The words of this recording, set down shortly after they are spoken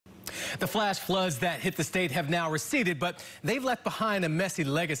The flash floods that hit the state have now receded, but they've left behind a messy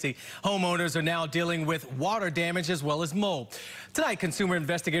legacy. Homeowners are now dealing with water damage as well as mold. Tonight, consumer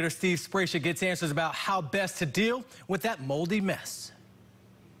investigator Steve Sbraccia gets answers about how best to deal with that moldy mess.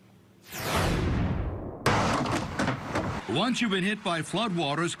 Once you've been hit by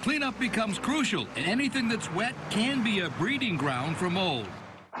floodwaters, cleanup becomes crucial, and anything that's wet can be a breeding ground for mold.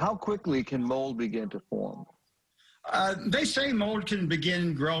 How quickly can mold begin to form? They say mold can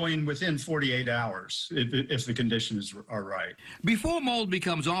begin growing within 48 hours if the conditions are right. Before mold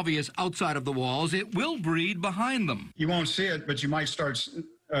becomes obvious outside of the walls, it will breed behind them. You won't see it, but you might start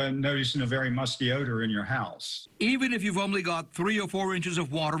noticing a very musty odor in your house. Even if you've only got 3 or 4 inches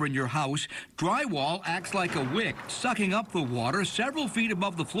of water in your house, drywall acts like a wick, sucking up the water several feet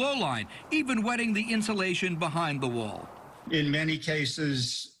above the floor line, even wetting the insulation behind the wall. In many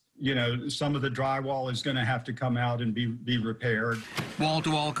cases, you know, some of the drywall is going to have to come out and be repaired.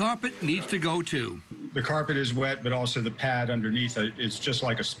 Wall-to-wall carpet needs to go too. The carpet is wet, but also the pad underneath it is just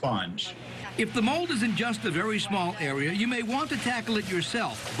like a sponge. If the mold is in just a very small area, you may want to tackle it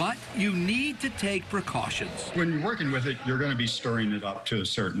yourself, but you need to take precautions. When you're working with it, you're going to be stirring it up to a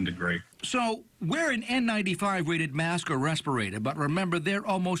certain degree. So, wear an N95 rated mask or respirator, but remember they're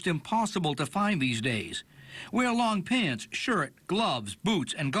almost impossible to find these days. Wear long pants, shirt, gloves,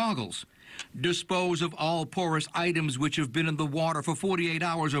 boots, and goggles. Dispose of all porous items which have been in the water for 48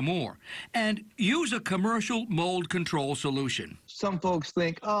 hours or more. And use a commercial mold control solution. Some folks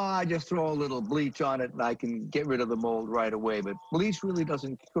think, oh, I just throw a little bleach on it and I can get rid of the mold right away. But bleach really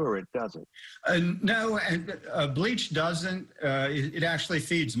doesn't cure it, does it? No, and bleach doesn't. It actually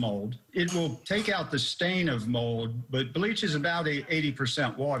feeds mold. It will take out the stain of mold, but bleach is about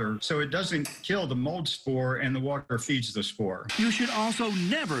 80% water, so it doesn't kill the mold spore, and the water feeds the spore. You should also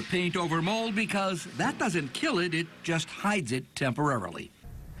never paint over mold because that doesn't kill it, it just hides it temporarily.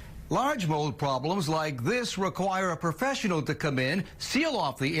 Large mold problems like this require a professional to come in, seal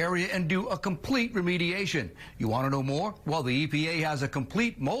off the area, and do a complete remediation. You want to know more? Well, the EPA has a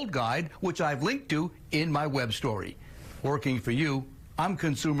complete mold guide, which I've linked to in my web story. Working for you, I'm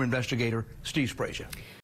consumer investigator Steve Sbraccia.